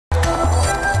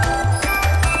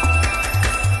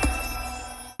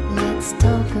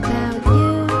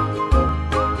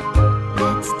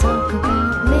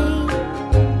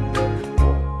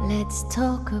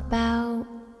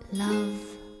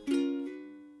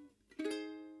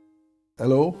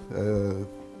Hello,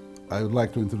 I would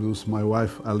like to introduce my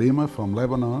wife Halima from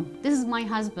Lebanon. This is my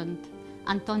husband,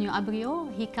 Antonio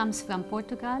Abrio. He comes from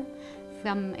Portugal,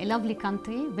 from a lovely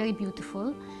country, very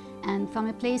beautiful, and from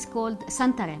a place called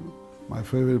Santarém. My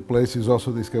favorite place is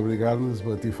also Discovery Gardens,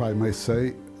 but if I may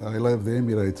say, I love the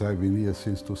Emirates. I've been here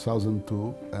since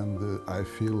 2002, and I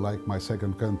feel like my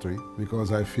second country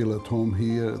because I feel at home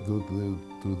here due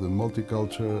to the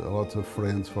multicultural, lots of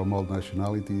friends from all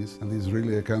nationalities, and it's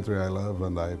really a country I love,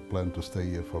 and I plan to stay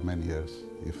here for many years,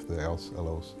 if the health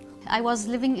allows. I was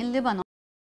living in Lebanon.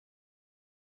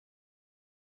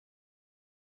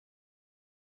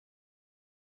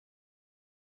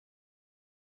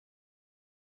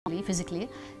 Physically.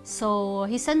 So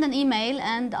he sent an email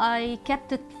and I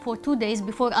kept it for 2 days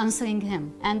before answering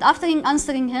him. And after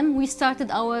answering him, we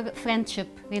started our friendship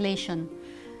relation.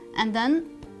 And then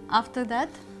after that?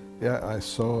 Yeah, I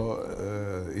saw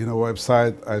in a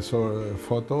website, I saw a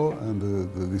photo and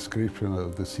the description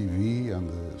of the CV, and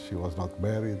she was not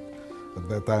married. At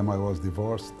that time I was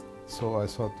divorced. So I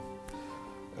thought,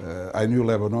 I knew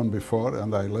Lebanon before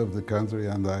and I loved the country,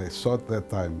 and I thought that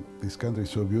time, this country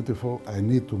is so beautiful, I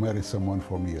need to marry someone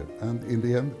from here. And in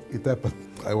the end, it happened.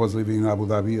 I was living in Abu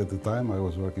Dhabi at the time. I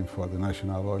was working for the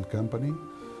National Oil Company.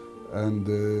 And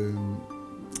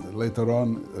later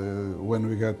on, when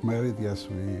we got married, yes,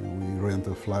 we rent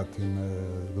a flat in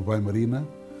Dubai Marina.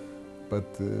 But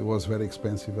it was very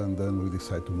expensive, and then we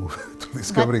decided to move to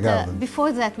Discovery Gardens.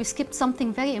 Before that, we skipped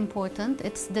something very important.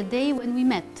 It's the day when we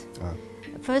met.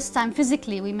 First time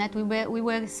physically we met, we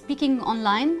were speaking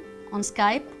online, on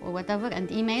Skype or whatever, and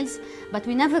emails, but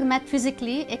we never met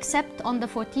physically except on the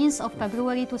 14th of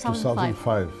February 2005.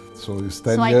 2005, so it's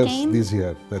 10 years this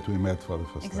year that we met for the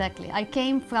first time. Exactly. I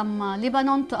came from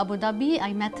Lebanon to Abu Dhabi,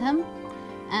 I met him,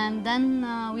 and then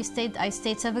I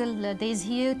stayed several days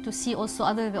here to see also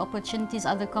other opportunities,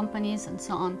 other companies and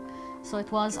so on. So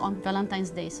it was on Valentine's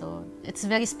Day, so it's a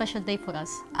very special day for us.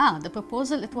 The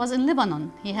proposal, it was in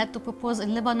Lebanon. He had to propose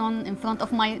in Lebanon in front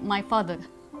of my father.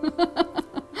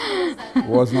 It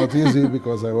was not easy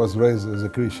because I was raised as a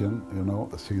Christian, you know.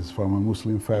 She's from a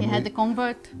Muslim family. He had to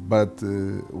convert. But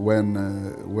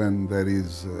when there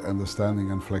is understanding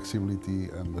and flexibility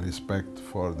and respect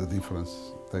for the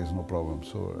difference, there is no problem.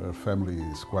 So her family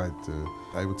is quite,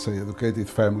 I would say, educated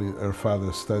family. Her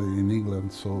father studied in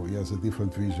England, so he has a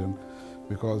different vision.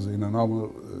 Because in a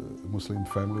normal Muslim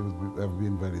family, it would have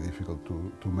been very difficult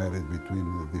to marry between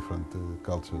the different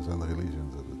cultures and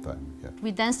religions at the time. Yeah.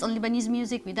 We danced on Lebanese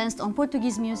music, we danced on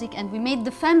Portuguese music, and we made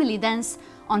the family dance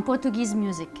on Portuguese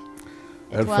music.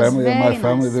 Her family and my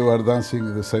family, they were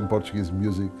dancing the same Portuguese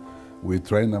music. We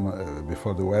trained them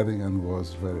before the wedding, and it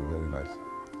was very, very nice.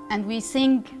 And we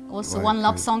sing also one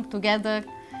love song together.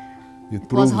 It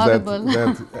proves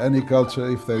that any culture,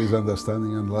 if there is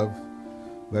understanding and love,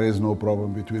 there is no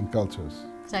problem between cultures.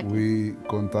 Exactly. We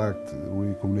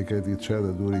communicate each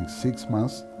other during 6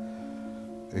 months,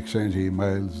 exchange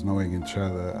emails, knowing each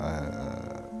other.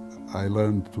 I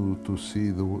learned to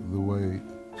see the way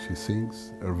she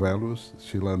sings, her values.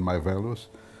 She learned my values,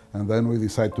 and then we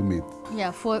decide to meet.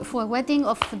 Yeah, for a wedding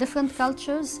of different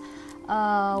cultures,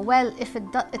 well,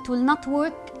 it will not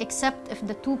work except if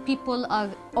the two people are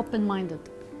open-minded,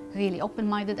 really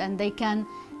open-minded, and they can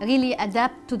really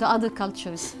adapt to the other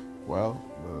cultures. Well,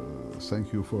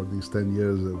 thank you for these 10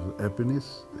 years of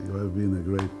happiness. You have been a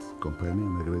great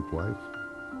companion, a great wife.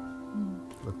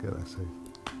 What can I say?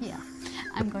 Yeah,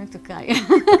 I'm going to cry.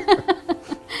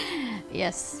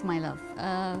 Yes, my love.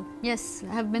 Yes,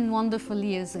 have been wonderful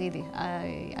years, really.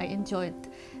 I enjoyed.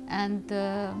 And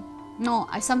no,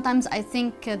 sometimes I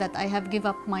think that I have given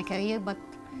up my career, but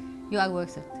you are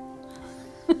worth it.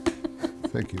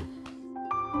 Thank you.